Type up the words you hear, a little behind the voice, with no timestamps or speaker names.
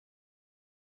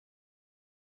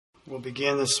We'll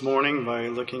begin this morning by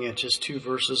looking at just two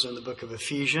verses in the book of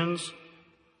Ephesians,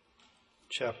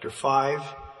 chapter 5.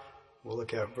 We'll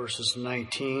look at verses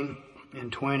 19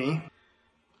 and 20.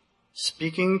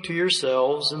 Speaking to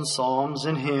yourselves in psalms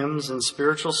and hymns and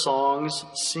spiritual songs,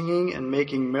 singing and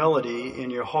making melody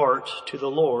in your heart to the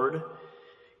Lord,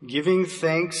 giving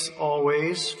thanks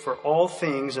always for all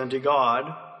things unto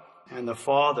God and the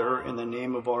Father in the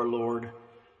name of our Lord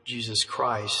Jesus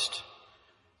Christ.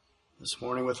 This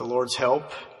morning, with the Lord's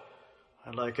help,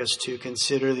 I'd like us to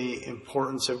consider the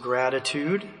importance of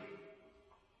gratitude.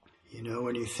 You know,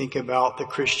 when you think about the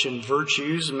Christian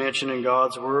virtues mentioned in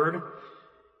God's Word,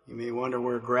 you may wonder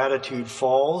where gratitude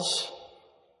falls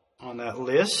on that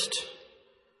list.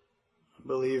 I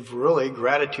believe really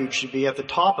gratitude should be at the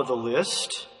top of the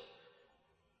list.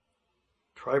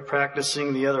 Try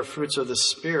practicing the other fruits of the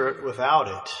Spirit without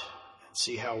it and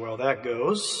see how well that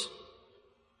goes.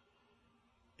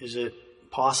 Is it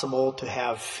possible to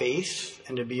have faith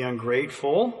and to be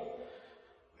ungrateful?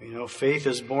 You know, faith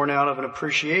is born out of an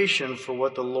appreciation for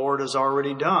what the Lord has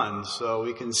already done. So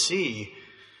we can see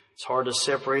it's hard to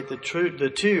separate the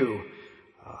two.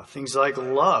 Things like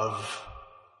love.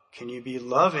 Can you be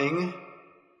loving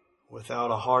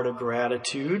without a heart of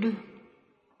gratitude?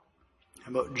 How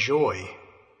about joy?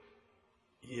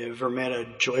 You ever met a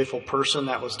joyful person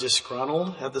that was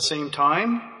disgruntled at the same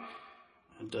time?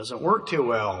 It doesn't work too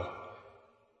well.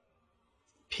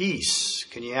 Peace.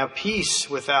 Can you have peace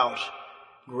without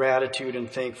gratitude and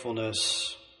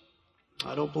thankfulness?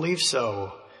 I don't believe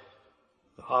so.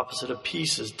 The opposite of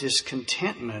peace is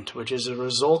discontentment, which is a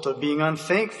result of being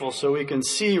unthankful. So we can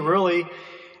see really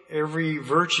every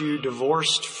virtue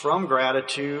divorced from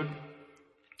gratitude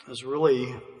is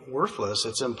really worthless.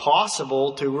 It's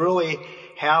impossible to really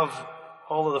have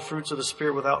all of the fruits of the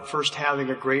Spirit without first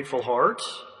having a grateful heart.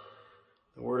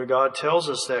 The Word of God tells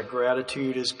us that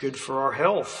gratitude is good for our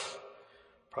health.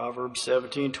 Proverbs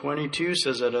 17:22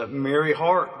 says that a merry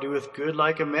heart doeth good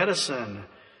like a medicine,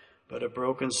 but a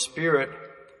broken spirit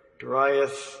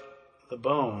drieth the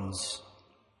bones.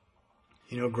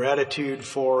 You know, gratitude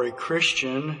for a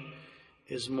Christian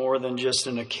is more than just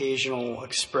an occasional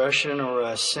expression or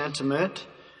a sentiment.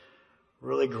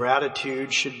 Really,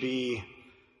 gratitude should be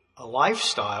a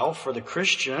lifestyle for the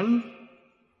Christian.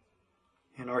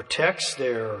 In our text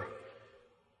there,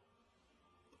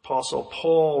 Apostle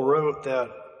Paul wrote that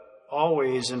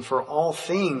always and for all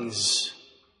things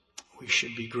we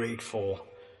should be grateful.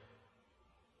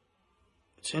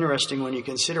 It's interesting when you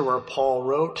consider where Paul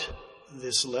wrote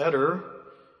this letter.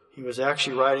 He was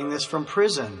actually writing this from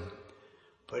prison,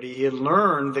 but he had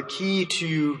learned the key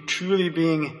to truly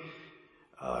being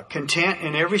content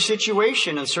in every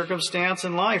situation and circumstance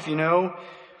in life. You know,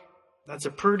 that's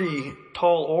a pretty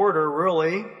tall order,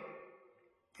 really.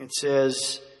 It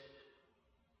says,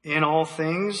 in all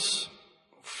things,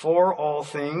 for all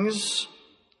things.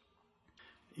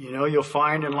 You know, you'll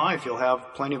find in life, you'll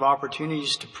have plenty of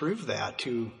opportunities to prove that,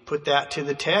 to put that to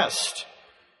the test.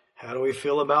 How do we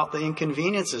feel about the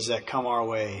inconveniences that come our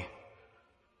way?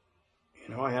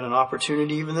 You know, I had an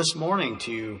opportunity even this morning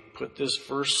to put this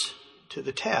verse to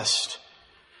the test.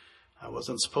 I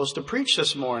wasn't supposed to preach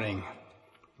this morning.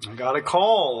 I got a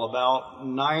call about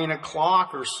 9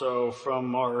 o'clock or so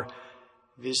from our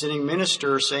visiting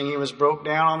minister saying he was broke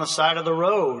down on the side of the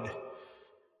road.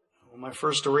 Well, my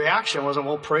first reaction wasn't,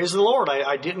 well, praise the Lord.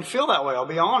 I didn't feel that way. I'll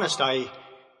be honest. I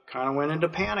kind of went into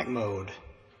panic mode.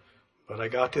 But I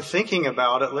got to thinking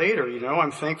about it later. You know,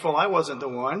 I'm thankful I wasn't the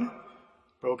one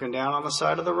broken down on the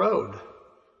side of the road.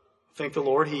 Thank the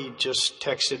Lord he just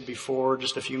texted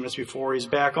just a few minutes before he's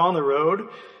back on the road.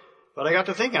 But I got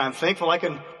to thinking, I'm thankful I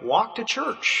can walk to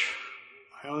church.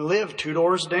 I only live 2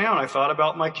 doors down. I thought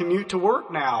about my commute to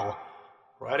work now,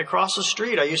 right across the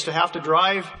street. I used to have to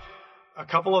drive a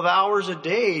couple of hours a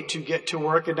day to get to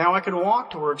work, and now I can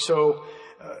walk to work. So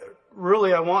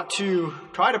really, I want to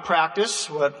try to practice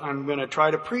what I'm going to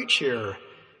try to preach here.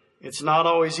 It's not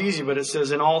always easy, but it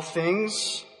says, in all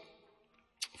things,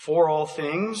 for all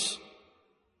things.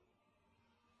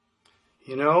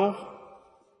 You know,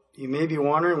 you may be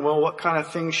wondering, well, what kind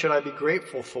of things should I be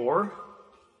grateful for?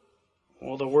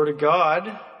 Well, the Word of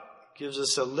God gives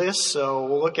us a list, so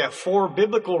we'll look at 4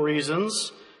 biblical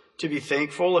reasons to be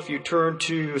thankful. If you turn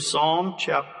to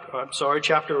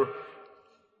chapter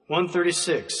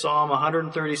 136, Psalm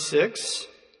 136,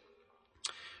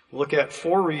 we'll look at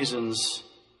 4 reasons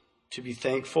to be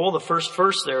thankful. The first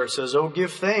verse there, it says, "Oh,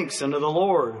 give thanks unto the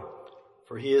Lord,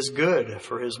 for he is good,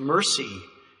 for his mercy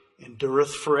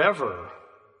endureth forever."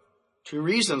 2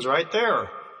 reasons right there.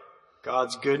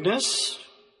 God's goodness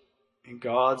and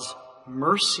God's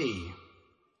mercy.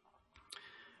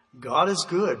 God is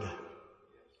good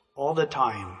all the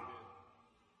time.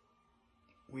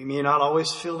 We may not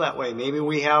always feel that way. Maybe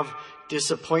we have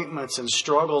disappointments and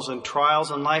struggles and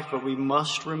trials in life, but we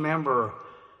must remember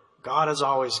God is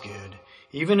always good.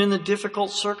 Even in the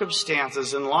difficult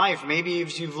circumstances in life, maybe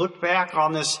if you've looked back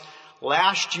on this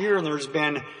last year and there's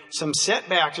been some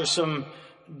setbacks or some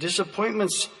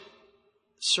disappointments,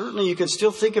 certainly you can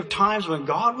still think of times when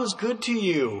God was good to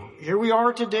you. Here we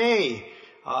are today,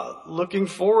 looking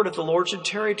forward, if the Lord should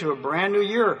tarry, to a brand new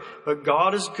year. But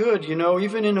God is good,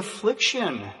 even in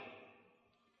affliction.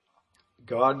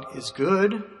 God is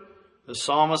good. The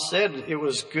psalmist said, "It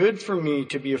was good for me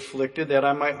to be afflicted, that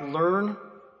I might learn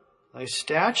thy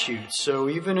statutes." So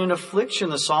even in affliction,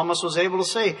 the psalmist was able to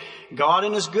say, God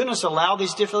in his goodness allowed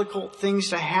these difficult things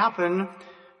to happen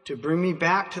to bring me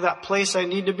back to that place I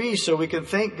need to be. So we can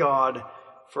thank God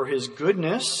for his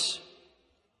goodness.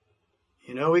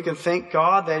 We can thank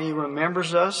God that he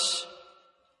remembers us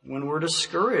when we're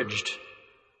discouraged.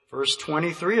 Verse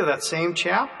 23 of that same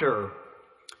chapter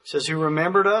says, "Who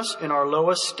remembered us in our low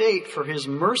estate, for his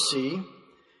mercy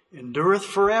endureth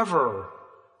forever."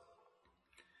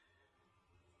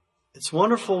 It's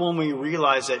wonderful when we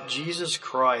realize that Jesus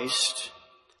Christ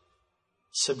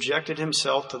subjected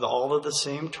himself to all of the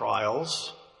same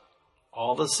trials,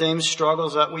 all the same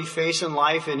struggles that we face in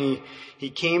life, and he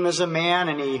came as a man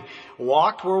and he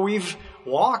walked where we've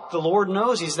walked. The Lord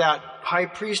knows he's that high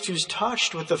priest who's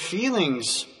touched with the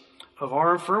feelings of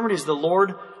our infirmities. The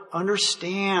Lord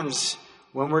understands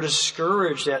when we're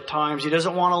discouraged at times. He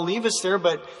doesn't want to leave us there,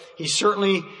 but he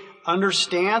certainly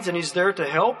understands and he's there to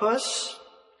help us.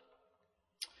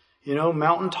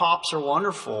 Mountaintops are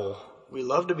wonderful. We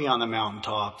love to be on the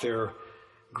mountaintop. They're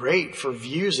great for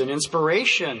views and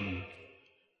inspiration.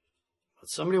 But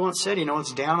somebody once said,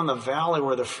 it's down in the valley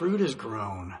where the fruit is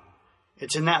grown.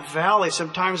 It's in that valley,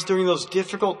 sometimes during those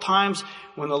difficult times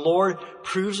when the Lord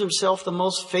proves himself the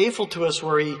most faithful to us,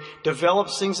 where he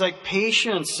develops things like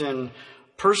patience and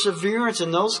perseverance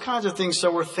and those kinds of things.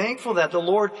 So we're thankful that the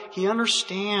Lord, he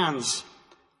understands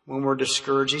when we're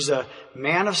discouraged. He's a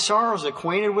man of sorrows,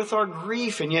 acquainted with our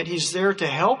grief, and yet he's there to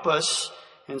help us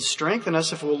and strengthen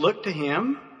us if we'll look to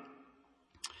him.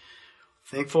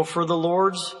 Thankful for the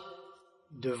Lord's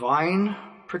divine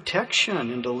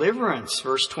protection and deliverance.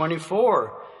 Verse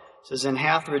 24 says, "And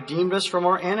hath redeemed us from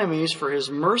our enemies, for his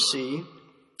mercy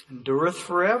endureth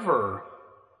forever."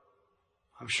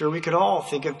 I'm sure we could all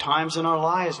think of times in our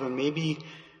lives when maybe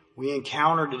we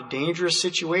encountered a dangerous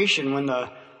situation, when the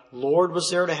Lord was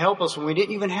there to help us, when we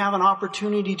didn't even have an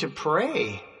opportunity to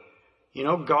pray.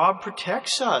 God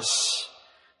protects us.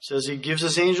 It says he gives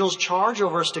his angels charge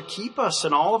over us to keep us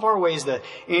in all of our ways. The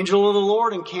angel of the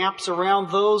Lord encamps around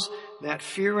those that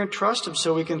fear and trust him.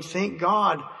 So we can thank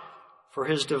God for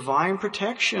his divine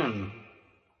protection.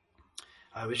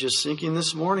 I was just thinking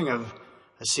this morning of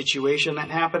a situation that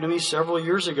happened to me several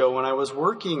years ago when I was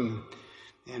working.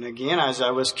 And again, as I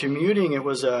was commuting, it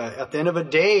was at the end of a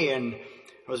day, and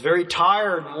I was very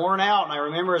tired and worn out. And I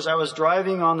remember as I was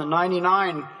driving on the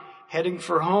 99 heading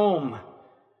for home,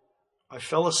 I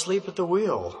fell asleep at the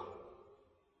wheel.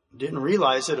 Didn't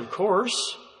realize it, of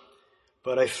course,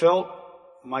 but I felt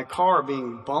my car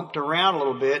being bumped around a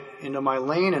little bit into my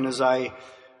lane. And as I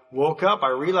woke up, I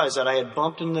realized that I had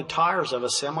bumped into the tires of a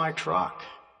semi-truck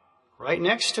right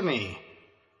next to me.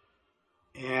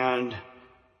 And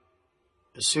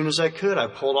as soon as I could, I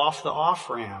pulled off the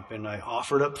off-ramp and I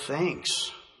offered up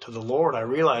thanks to the Lord. I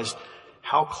realized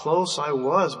how close I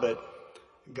was, but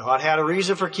God had a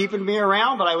reason for keeping me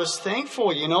around, but I was thankful.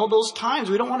 Those times,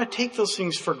 we don't want to take those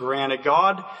things for granted.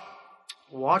 God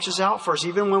watches out for us,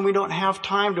 even when we don't have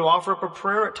time to offer up a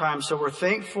prayer at times. So we're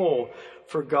thankful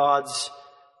for God's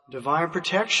divine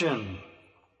protection.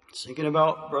 I was thinking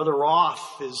about Brother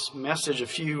Roth, his message a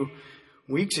few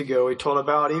weeks ago. He told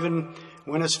about even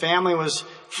when his family was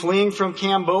fleeing from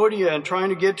Cambodia and trying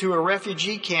to get to a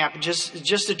refugee camp,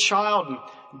 just a child,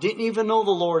 and didn't even know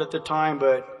the Lord at the time,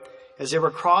 but as they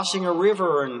were crossing a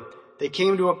river and they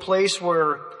came to a place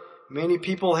where many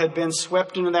people had been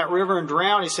swept into that river and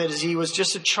drowned, he said as he was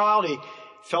just a child, he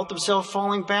felt himself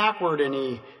falling backward and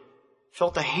he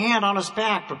felt a hand on his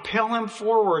back propel him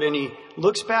forward, and he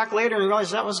looks back later and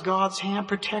realized that was God's hand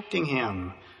protecting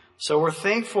him. So we're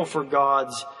thankful for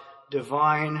God's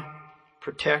divine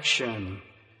protection.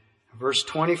 Verse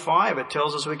 25, it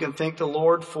tells us we can thank the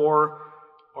Lord for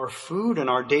our food and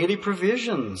our daily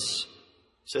provisions.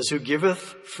 It says, "Who giveth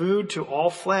food to all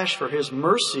flesh, for his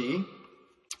mercy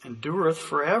endureth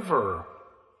forever."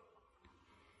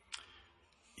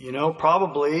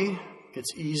 Probably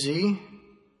it's easy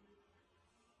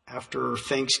after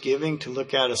Thanksgiving to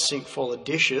look at a sink full of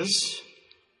dishes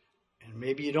And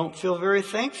maybe you don't feel very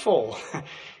thankful.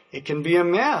 It can be a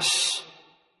mess.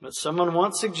 But someone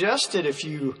once suggested if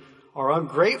you are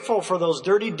ungrateful for those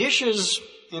dirty dishes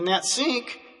in that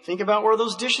sink, think about where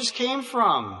those dishes came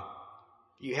from.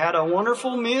 You had a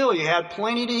wonderful meal. You had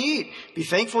plenty to eat. Be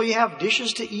thankful you have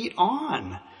dishes to eat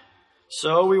on.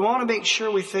 So we want to make sure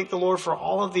we thank the Lord for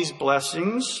all of these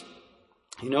blessings.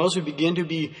 As we begin to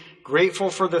be grateful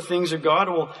for the things of God,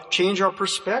 it will change our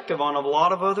perspective on a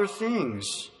lot of other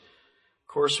things.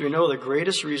 Of course, we know the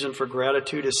greatest reason for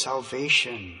gratitude is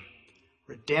salvation,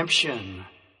 redemption,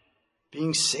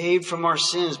 being saved from our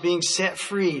sins, being set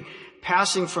free,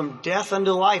 passing from death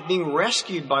unto life, being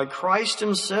rescued by Christ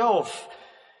himself.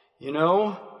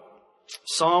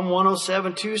 Psalm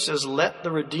 107:2 says, "Let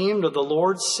the redeemed of the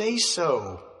Lord say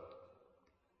so."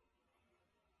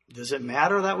 Does it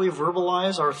matter that we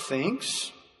verbalize our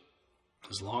thanks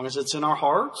as long as it's in our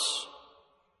hearts?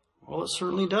 Well, it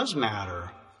certainly does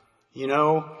matter.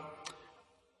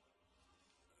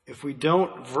 If we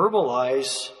don't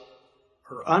verbalize,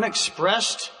 or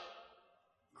unexpressed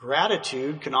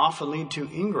gratitude can often lead to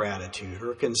ingratitude,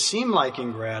 or it can seem like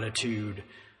ingratitude.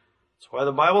 That's why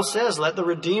the Bible says, let the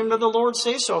redeemed of the Lord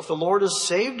say so. If the Lord has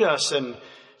saved us and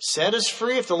set us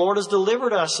free, if the Lord has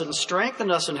delivered us and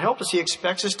strengthened us and helped us, he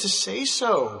expects us to say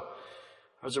so.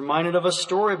 I was reminded of a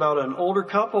story about an older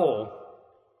couple.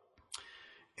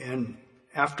 And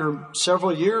after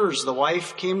several years, the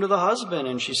wife came to the husband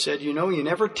and she said, you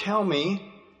never tell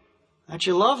me that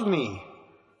you love me.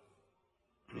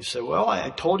 And he said, well, I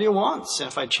told you once, and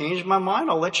if I change my mind,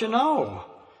 I'll let you know.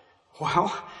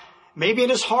 Well, maybe in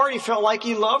his heart he felt like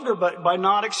he loved her, but by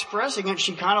not expressing it,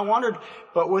 she kind of wondered.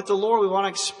 But with the Lord, we want to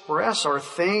express our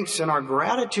thanks and our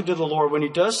gratitude to the Lord. When he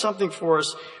does something for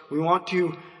us, we want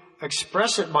to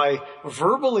express it by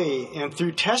verbally and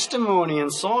through testimony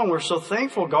and song. We're so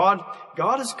thankful.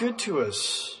 God is good to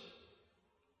us.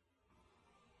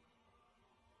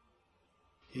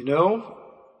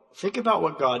 Think about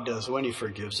what God does when he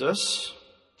forgives us,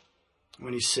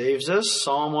 when he saves us.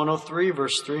 Psalm 103,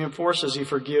 verse 3 and 4 says he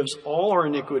forgives all our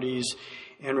iniquities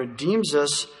and redeems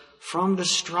us from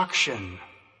destruction.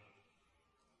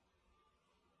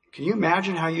 Can you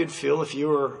imagine how you'd feel if you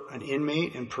were an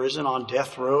inmate in prison on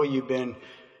death row? You've been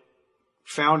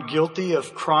found guilty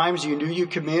of crimes you knew you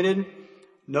committed.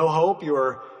 No hope. You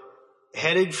were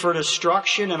headed for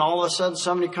destruction, and all of a sudden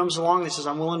somebody comes along and says,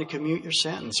 I'm willing to commute your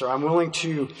sentence, or I'm willing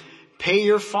to pay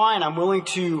your fine. I'm willing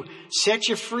to set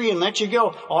you free and let you go.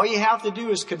 All you have to do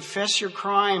is confess your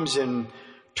crimes and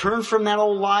turn from that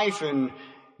old life and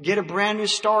get a brand new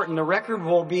start, and the record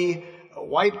will be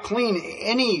wiped clean.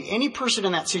 Any person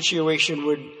in that situation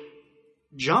would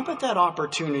jump at that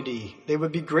opportunity. They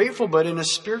would be grateful, but in a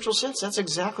spiritual sense, that's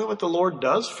exactly what the Lord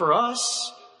does for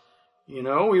us.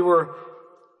 We were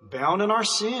bound in our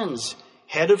sins,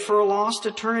 headed for a lost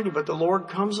eternity, but the Lord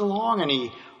comes along and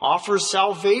he offers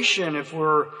salvation if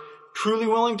we're truly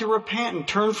willing to repent and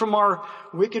turn from our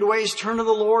wicked ways, turn to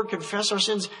the Lord, confess our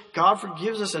sins. God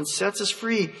forgives us and sets us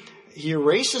free. He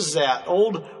erases that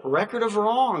old record of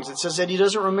wrongs. It says that he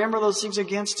doesn't remember those things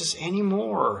against us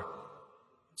anymore.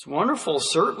 It's wonderful.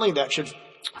 Certainly that should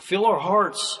fill our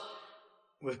hearts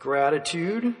with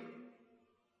gratitude.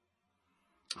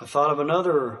 I thought of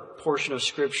another portion of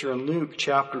Scripture in Luke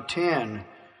chapter 10. It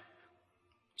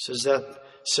says that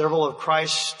several of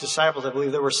Christ's disciples, I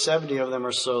believe there were 70 of them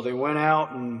or so, they went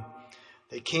out and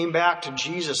they came back to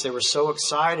Jesus. They were so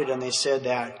excited, and they said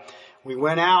that we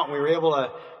went out and we were able to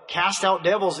cast out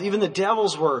devils. Even the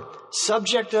devils were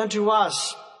subject unto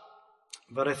us.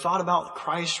 But I thought about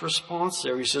Christ's response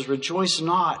there. He says, rejoice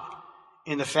not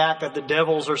in the fact that the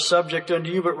devils are subject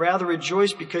unto you, but rather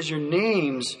rejoice because your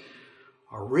names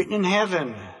are written in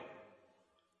heaven.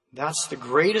 That's the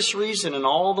greatest reason in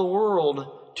all the world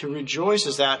to rejoice,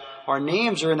 is that our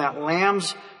names are in that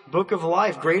Lamb's book of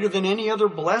life, greater than any other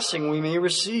blessing we may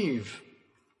receive.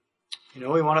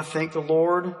 We want to thank the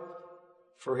Lord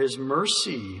for his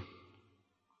mercy.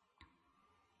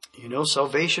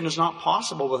 Salvation is not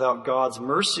possible without God's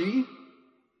mercy.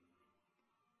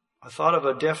 I thought of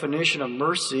a definition of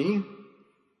mercy.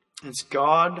 It's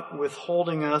God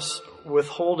withholding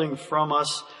from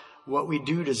us what we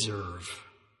do deserve.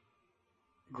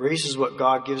 Grace is what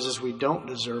God gives us. We don't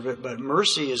deserve it. But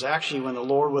mercy is actually when the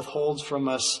Lord withholds from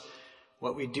us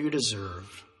what we do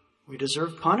deserve. We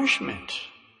deserve punishment.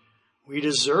 We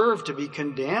deserve to be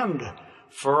condemned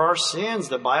for our sins.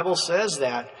 The Bible says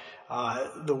that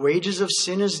the wages of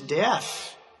sin is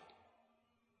death.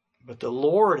 But the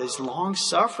Lord is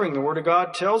long-suffering. The Word of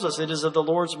God tells us it is of the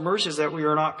Lord's mercies that we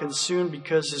are not consumed,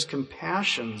 because his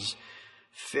compassions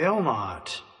fail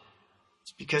not.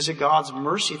 It's because of God's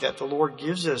mercy that the Lord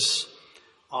gives us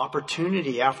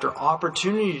opportunity after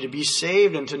opportunity to be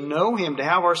saved and to know Him, to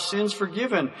have our sins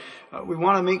forgiven. We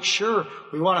want to make sure,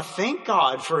 we want to thank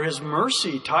God for His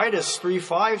mercy. Titus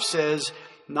 3:5 says,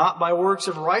 not by works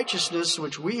of righteousness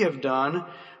which we have done,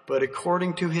 but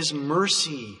according to His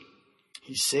mercy.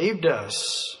 He saved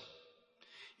us.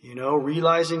 You know,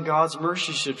 realizing God's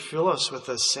mercy should fill us with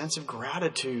a sense of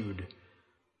gratitude.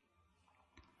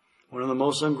 One of the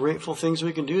most ungrateful things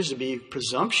we can do is to be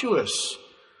presumptuous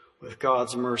with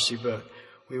God's mercy, but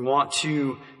we want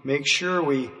to make sure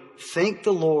we thank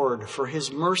the Lord for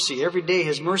His mercy every day.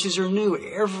 His mercies are new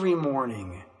every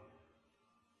morning.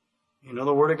 You know,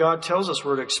 the Word of God tells us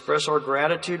we're to express our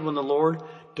gratitude when the Lord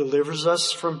delivers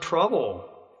us from trouble.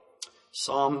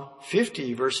 Psalm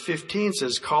 50 verse 15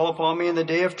 says, call upon me in the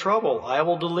day of trouble. I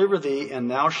will deliver thee,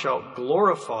 and thou shalt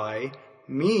glorify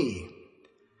me.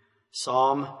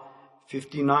 Psalm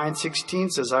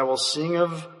 59:16 says, I will sing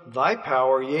of thy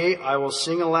power, yea, I will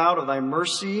sing aloud of thy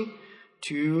mercy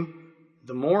to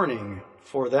the morning.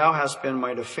 For thou hast been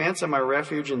my defense and my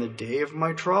refuge in the day of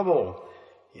my trouble.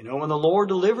 You know, when the Lord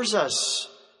delivers us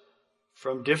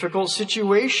from difficult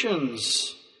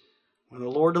situations, when the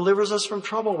Lord delivers us from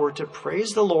trouble, we're to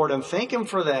praise the Lord and thank Him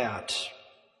for that.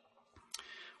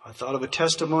 I thought of a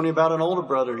testimony about an older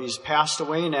brother. He's passed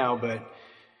away now, but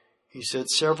he said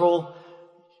several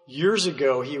years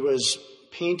ago he was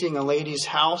painting a lady's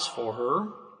house for her,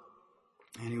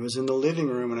 and he was in the living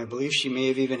room, and I believe she may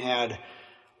have even had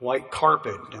white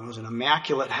carpet. It was an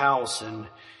immaculate house, and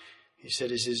he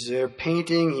said as he's there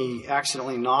painting, he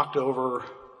accidentally knocked over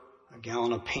a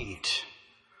gallon of paint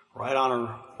right on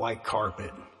her white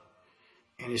carpet.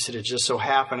 And he said it just so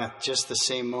happened at just the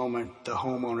same moment the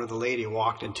homeowner, the lady,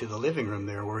 walked into the living room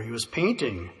there where he was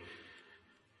painting.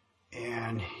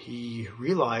 And he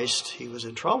realized he was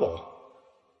in trouble.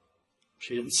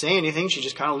 She didn't say anything. She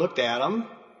just kind of looked at him.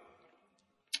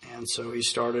 And so he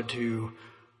started to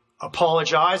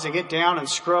apologize and get down and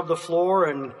scrub the floor.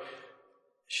 And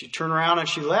she turned around and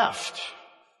she left.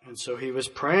 And so he was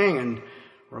praying and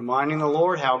reminding the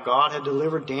Lord how God had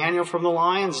delivered Daniel from the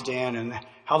lion's den and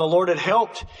how the Lord had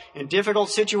helped in difficult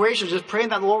situations. Just praying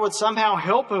that the Lord would somehow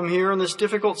help him here in this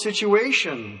difficult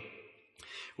situation.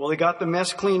 Well, he got the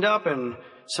mess cleaned up, and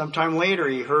sometime later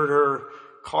he heard her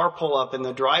car pull up in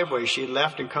the driveway. She had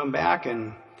left and come back,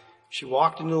 and she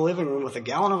walked into the living room with a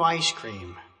gallon of ice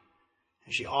cream.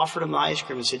 And she offered him the ice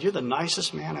cream and said, "You're the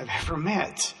nicest man I've ever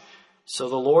met." So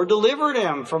the Lord delivered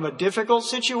him from a difficult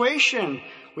situation.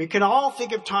 We can all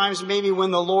think of times maybe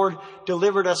when the Lord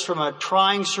delivered us from a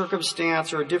trying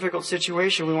circumstance or a difficult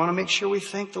situation. We want to make sure we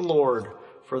thank the Lord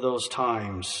for those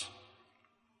times.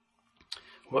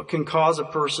 What can cause a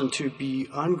person to be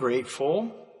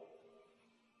ungrateful?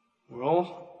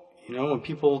 Well, when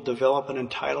people develop an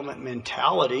entitlement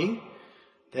mentality,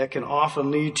 that can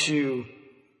often lead to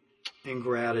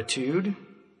ingratitude.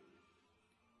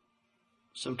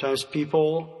 Sometimes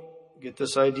people get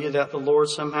this idea that the Lord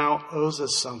somehow owes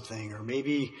us something, or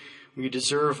maybe we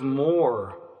deserve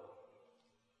more.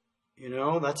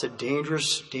 That's a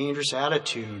dangerous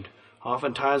attitude.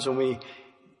 Oftentimes when we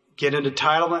get an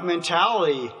entitlement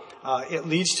mentality, it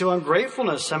leads to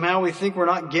ungratefulness. Somehow we think we're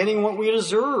not getting what we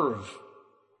deserve.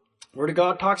 Word of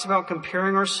God talks about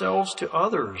comparing ourselves to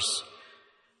others.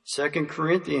 2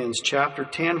 Corinthians chapter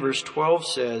 10 verse 12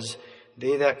 says,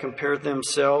 "They that compare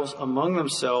themselves among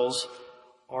themselves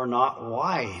are not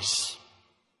wise."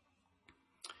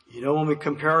 When we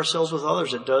compare ourselves with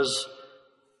others, it does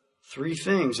three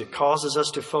things. It causes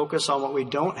us to focus on what we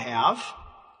don't have,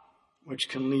 which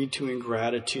can lead to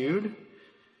ingratitude.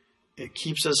 It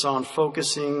keeps us on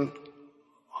focusing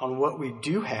on what we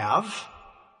do have,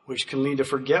 which can lead to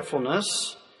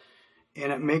forgetfulness.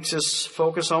 And it makes us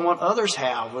focus on what others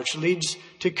have, which leads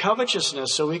to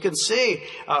covetousness. So we can say,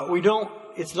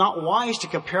 it's not wise to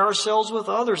compare ourselves with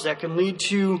others. That can lead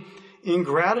to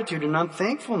ingratitude and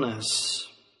unthankfulness.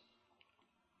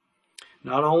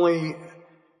 Not only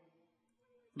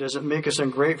does it make us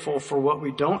ungrateful for what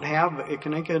we don't have, but it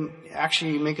can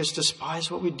actually make us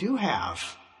despise what we do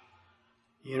have.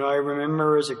 I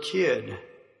remember as a kid,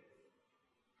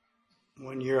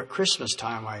 one year at Christmas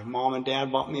time, my mom and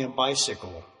dad bought me a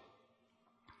bicycle.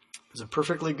 It was a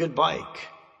perfectly good bike.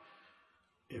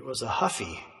 It was a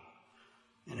Huffy,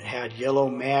 and it had yellow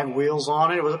mag wheels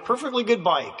on it. It was a perfectly good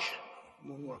bike.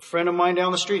 A friend of mine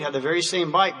down the street had the very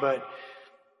same bike, but,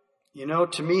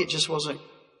 to me it just wasn't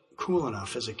cool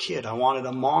enough as a kid. I wanted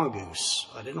a Mongoose.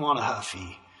 I didn't want a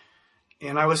Huffy.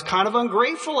 And I was kind of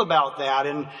ungrateful about that.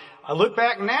 And I look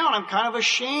back now and I'm kind of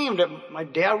ashamed that my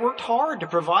dad worked hard to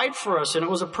provide for us, and it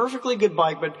was a perfectly good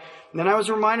bike. But then I was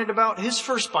reminded about his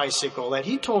first bicycle that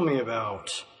he told me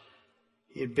about.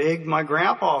 He had begged my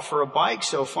grandpa for a bike,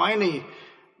 so finally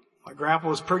my grandpa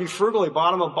was pretty frugal. He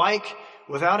bought him a bike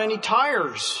without any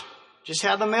tires, just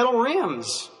had the metal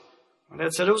rims. My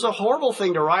dad said it was a horrible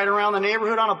thing to ride around the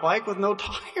neighborhood on a bike with no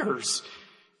tires.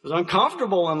 It was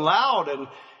uncomfortable and loud,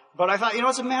 but I thought,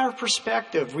 it's a matter of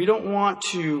perspective. We don't want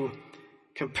to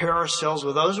compare ourselves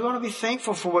with others. We want to be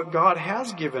thankful for what God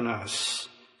has given us.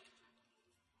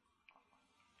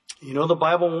 The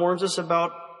Bible warns us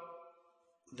about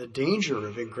the danger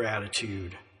of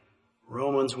ingratitude.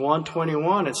 Romans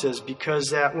 1:21, it says, because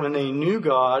that when they knew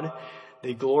God,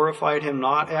 they glorified him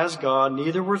not as God,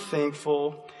 neither were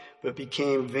thankful, but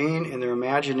became vain in their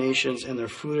imaginations, and their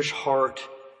foolish heart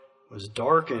was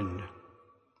darkened.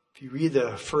 If you read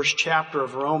the first chapter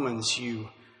of Romans, you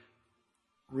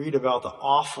read about the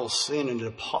awful sin and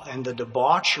the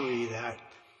debauchery that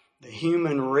the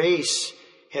human race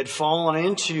had fallen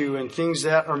into, and things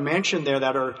that are mentioned there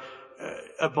that are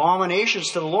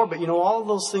abominations to the Lord. But all of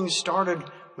those things started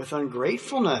with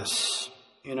ungratefulness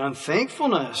and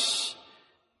unthankfulness.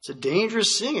 It's a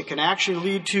dangerous thing. It can actually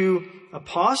lead to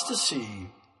apostasy.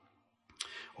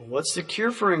 Well, what's the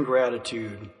cure for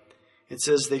ingratitude? It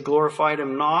says they glorified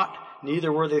him not,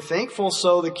 neither were they thankful.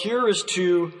 So the cure is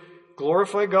to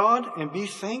glorify God and be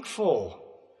thankful.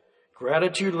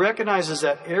 Gratitude recognizes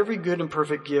that every good and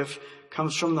perfect gift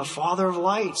comes from the Father of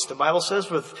lights. The Bible says,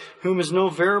 with whom is no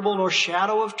variable nor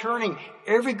shadow of turning.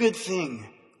 Every good thing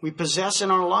we possess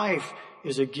in our life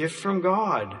is a gift from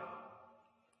God.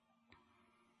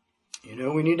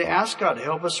 We need to ask God to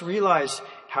help us realize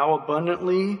how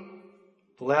abundantly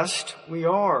blessed we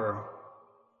are.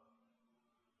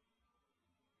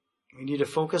 We need to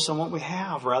focus on what we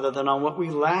have rather than on what we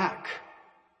lack.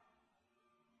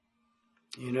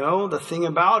 The thing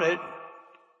about it,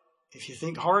 if you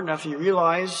think hard enough, you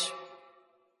realize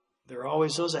there are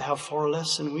always those that have far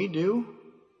less than we do.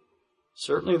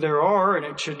 Certainly there are, and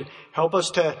it should help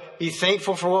us to be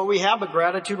thankful for what we have, but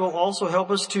gratitude will also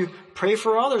help us to pray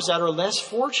for others that are less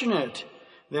fortunate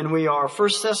than we are. 1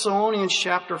 Thessalonians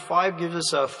chapter 5 gives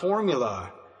us a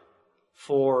formula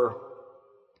for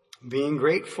being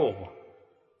grateful.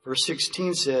 Verse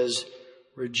 16 says,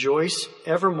 rejoice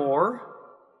evermore.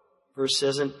 Verse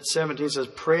 17 says,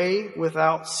 pray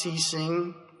without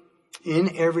ceasing.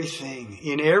 In everything,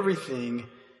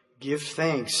 give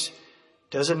thanks.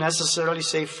 Doesn't necessarily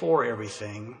say for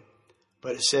everything,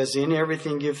 but it says in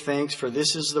everything give thanks, for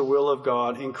this is the will of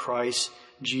God in Christ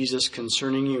Jesus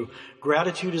concerning you.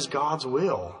 Gratitude is God's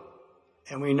will.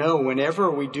 And we know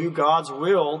whenever we do God's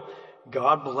will,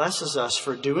 God blesses us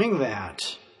for doing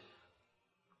that.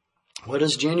 What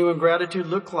does genuine gratitude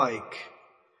look like?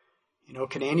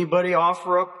 Can anybody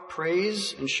offer up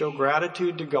praise and show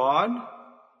gratitude to God?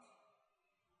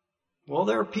 Well,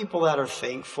 there are people that are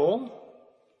thankful,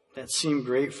 that seem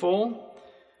grateful.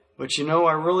 But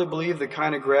I really believe the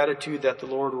kind of gratitude that the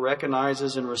Lord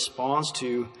recognizes and responds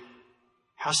to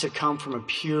has to come from a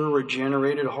pure,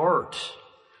 regenerated heart.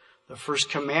 The first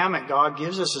commandment God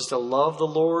gives us is to love the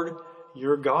Lord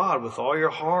your God with all your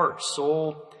heart,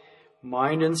 soul,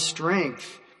 mind, and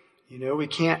strength. We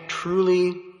can't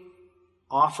truly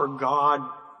offer God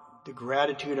the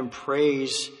gratitude and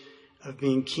praise of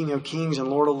being King of Kings and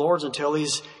Lord of Lords until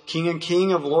He's King and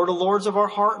King of Lord of Lords of our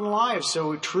heart and lives.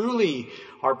 So truly,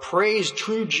 our praise,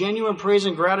 true, genuine praise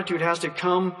and gratitude has to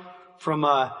come from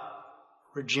a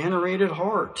regenerated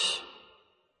heart.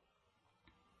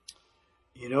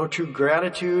 True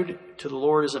gratitude to the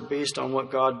Lord isn't based on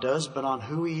what God does, but on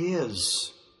who He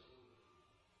is.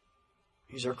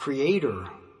 He's our Creator.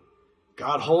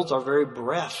 God holds our very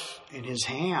breath in His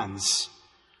hands.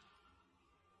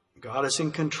 God is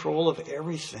in control of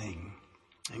everything.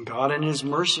 And God in His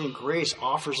mercy and grace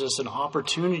offers us an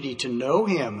opportunity to know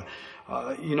Him.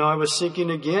 I was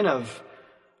thinking again of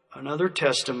another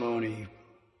testimony.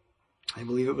 I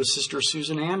believe it was Sister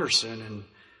Susan Anderson. And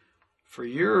for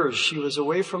years she was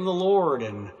away from the Lord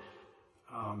and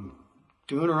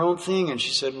doing her own thing. And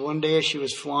she said one day she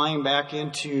was flying back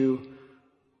into,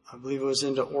 I believe it was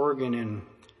into Oregon, and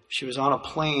she was on a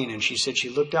plane, and she said she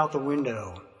looked out the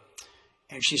window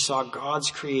and she saw God's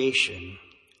creation,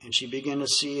 and she began to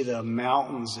see the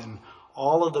mountains and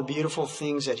all of the beautiful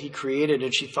things that He created.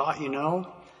 And she thought,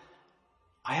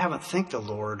 I haven't thanked the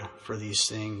Lord for these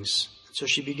things. So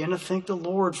she began to thank the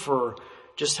Lord for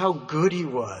just how good He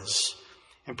was.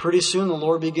 And pretty soon the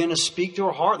Lord began to speak to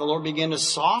her heart. The Lord began to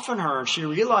soften her, and she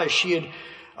realized she had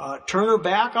turned her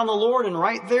back on the Lord, and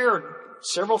right there,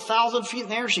 several thousand feet in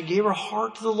the air, she gave her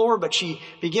heart to the Lord. But she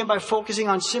began by focusing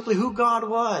on simply who God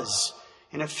was.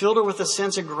 And it filled her with a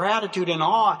sense of gratitude and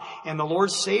awe. And the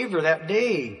Lord saved her that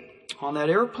day on that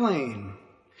airplane.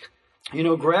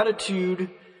 Gratitude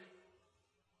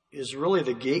is really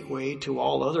the gateway to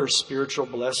all other spiritual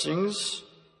blessings.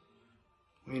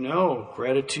 We know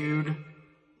gratitude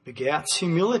begats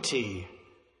humility.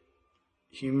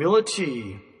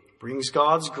 Humility brings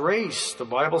God's grace. The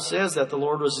Bible says that the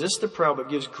Lord resists the proud, but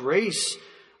gives grace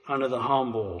unto the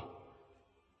humble.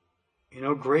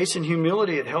 Grace and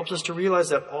humility, it helps us to realize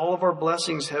that all of our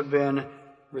blessings have been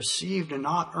received and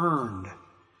not earned.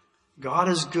 God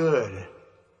is good.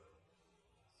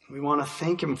 We want to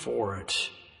thank Him for it.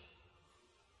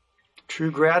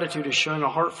 True gratitude is showing a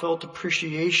heartfelt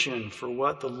appreciation for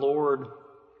what the Lord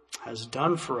has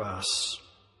done for us.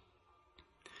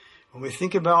 When we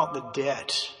think about the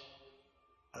debt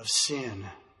of sin,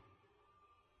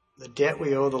 the debt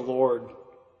we owe the Lord,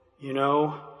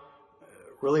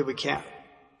 really we can't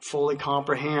fully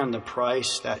comprehend the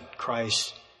price that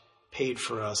Christ paid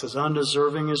for us. As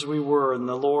undeserving as we were, and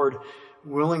the Lord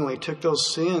willingly took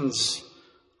those sins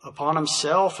upon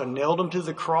Himself and nailed them to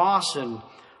the cross and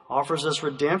offers us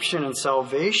redemption and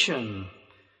salvation.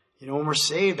 When we're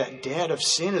saved, that debt of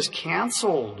sin is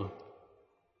canceled.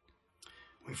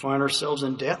 We find ourselves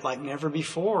in debt like never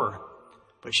before.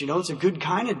 But it's a good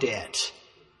kind of debt.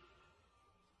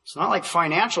 It's not like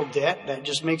financial debt that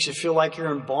just makes you feel like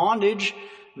you're in bondage.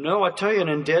 No, I tell you, an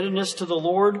indebtedness to the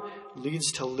Lord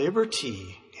leads to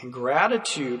liberty and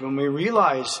gratitude. When we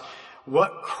realize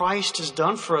what Christ has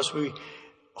done for us, we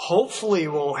hopefully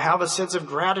will have a sense of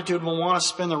gratitude. We'll want to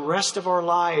spend the rest of our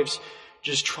lives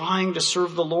just trying to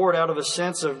serve the Lord out of a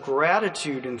sense of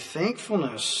gratitude and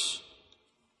thankfulness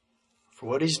for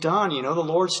what He's done. The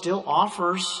Lord still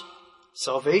offers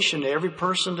salvation to every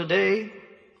person today.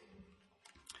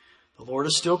 The Lord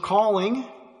is still calling.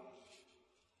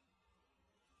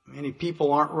 Many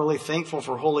people aren't really thankful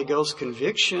for Holy Ghost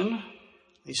conviction,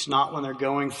 at least not when they're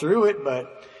going through it.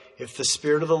 But if the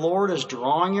Spirit of the Lord is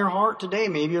drawing your heart today,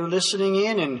 maybe you're listening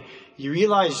in and you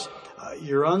realize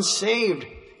you're unsaved.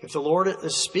 If the Lord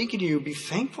is speaking to you, be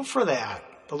thankful for that.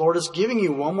 The Lord is giving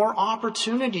you one more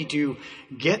opportunity to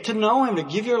get to know Him, to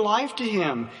give your life to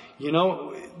Him.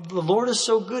 The Lord is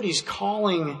so good. He's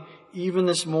calling even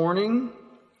this morning.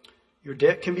 Your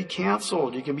debt can be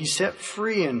canceled. You can be set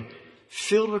free and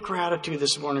filled with gratitude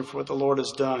this morning for what the Lord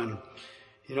has done.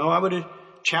 I would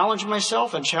challenge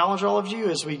myself and challenge all of you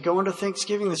as we go into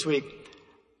Thanksgiving this week.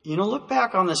 Look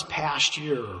back on this past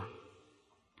year.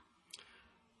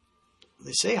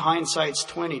 They say hindsight's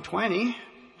 20/20.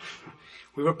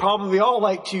 We would probably all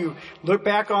like to look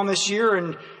back on this year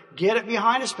and get it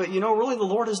behind us. But really the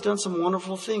Lord has done some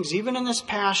wonderful things. Even in this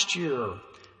past year,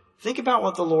 think about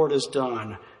what the Lord has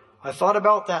done. I thought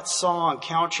about that song,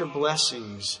 Count Your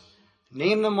Blessings.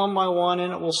 Name them one by one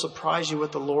and it will surprise you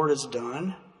what the Lord has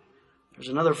done. There's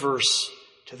another verse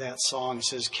to that song. It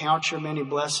says, count your many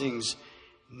blessings.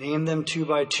 Name them two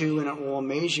by two and it will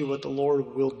amaze you what the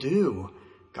Lord will do.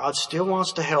 God still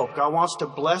wants to help. God wants to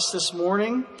bless this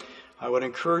morning. I would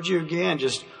encourage you again,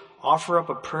 just offer up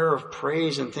a prayer of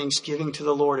praise and thanksgiving to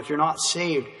the Lord. If you're not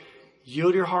saved,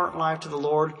 yield your heart and life to the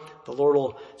Lord. The Lord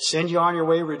will send you on your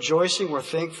way rejoicing. We're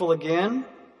thankful again.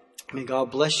 May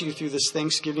God bless you through this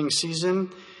Thanksgiving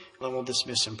season. And we'll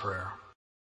dismiss in prayer.